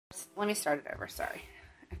let me start it over. Sorry.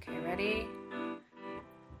 Okay, ready?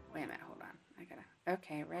 Wait a minute, hold on.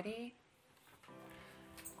 Okay, ready?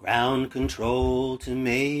 Ground control to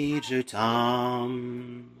Major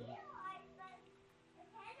Tom.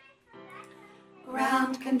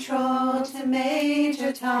 Ground control to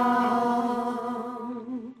Major Tom.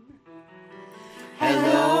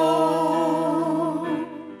 Hello,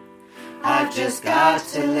 I've just got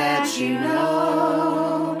to let you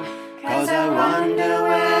know, 'cause I wonder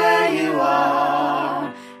where you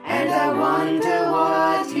are, and I wonder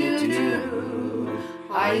what you do.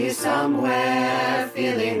 Are you somewhere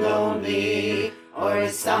feeling lonely, or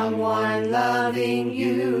is someone loving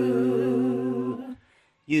you?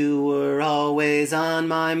 You were always on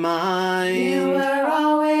my mind. You were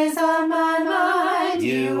always on my mind.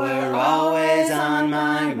 You were always on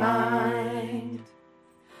my mind.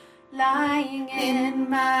 Lying in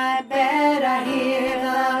my bed, I hear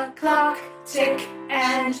the clock tick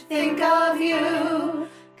and think of you.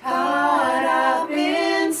 Caught up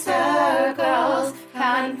in circles,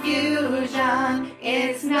 confusion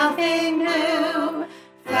is nothing new.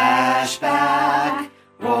 Flashback,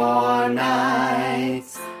 warm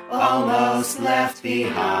nights, almost left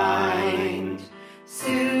behind.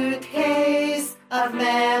 Suitcase of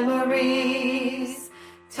memories,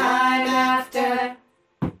 time after.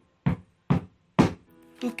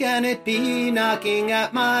 Who can it be knocking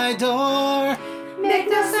at my door? Make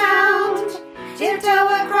no sound, tiptoe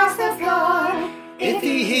across the floor. If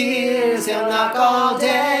he hears, he'll knock all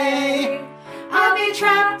day. I'll be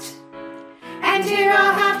trapped, and here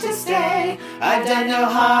I'll have to stay. I've done no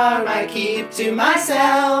harm, I keep to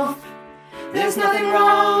myself. There's nothing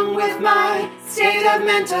wrong with my state of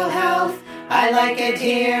mental health. I like it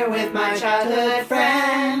here with my childhood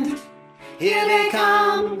friend. Here they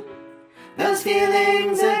come, those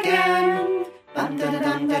feelings again. Dum da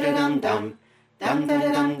dum da dum dum, dum da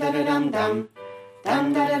dum da dum dum,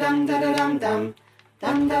 dum da dum da dum dum,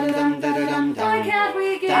 dum da dum da dum dum. Why can't we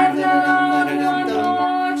get love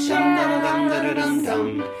more chance? Dum da dum da dum dum,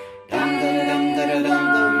 dum da dum da dum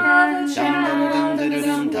dum, dum da dum da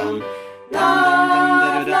dum dum.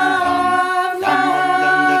 Love, love,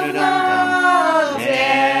 love, love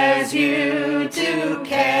dares you to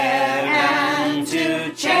care and to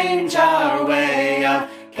change our way of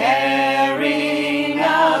caring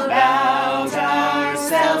about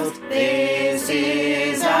ourselves. This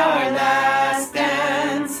is our last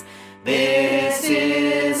dance. This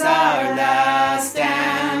is our last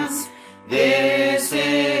dance. This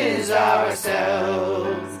is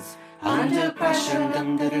ourselves. Under pressure,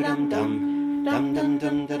 dum da dum dum. Dum dum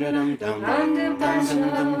dum da dum dum. Under pressure,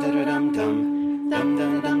 dum da dum dum. Dum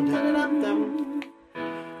dum dum da dum dum.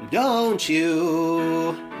 Don't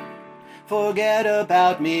you forget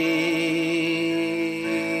about me.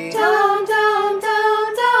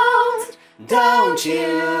 Don't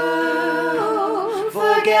you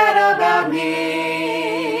forget about me.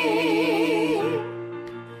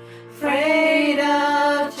 Afraid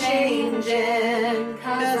of changing,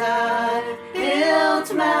 'cause I've built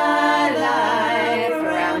my life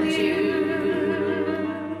around you.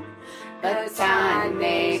 But time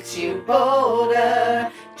makes you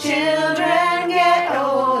bolder, children get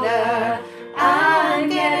older, I'm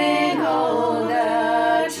getting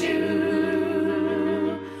older too.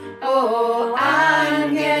 Oh,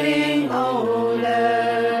 I'm getting older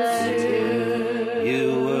too. You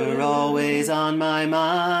were always on my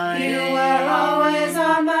mind. You were always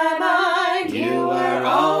on my mind. You were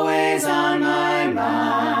always on my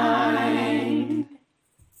mind.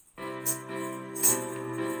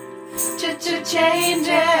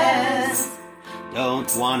 Changes.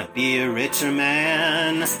 Don't wanna be a richer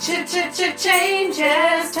man.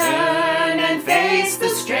 Changes. Turn and face the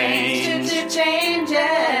strange.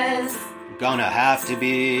 Changes. Gonna have to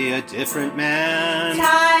be a different man.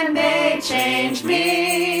 Time may change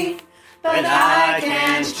me, but I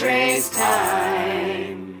can't trace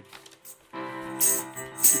time.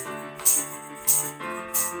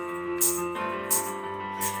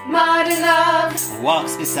 Modern love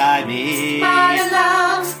Walks beside me. Modern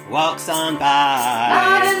love Walks on by.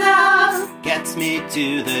 Modern love Gets me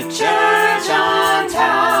to the Church on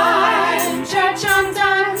time. Church on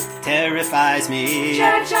time. Terrifies me.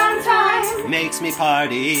 Church on time. Makes me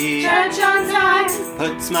party. Church on time.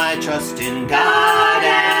 Puts my trust in God God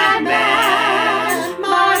and man.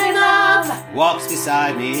 Modern love. Walks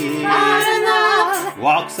beside me. Modern love.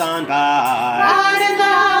 Walks on by. Modern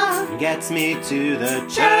love. Gets me to the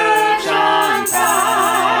Church on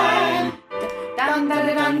time. Dum da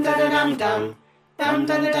dum da dum dum. Dum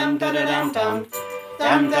da dum da dum dum.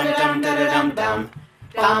 Dum da dum da dum dum.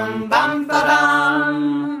 Bum bum ba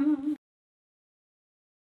bum.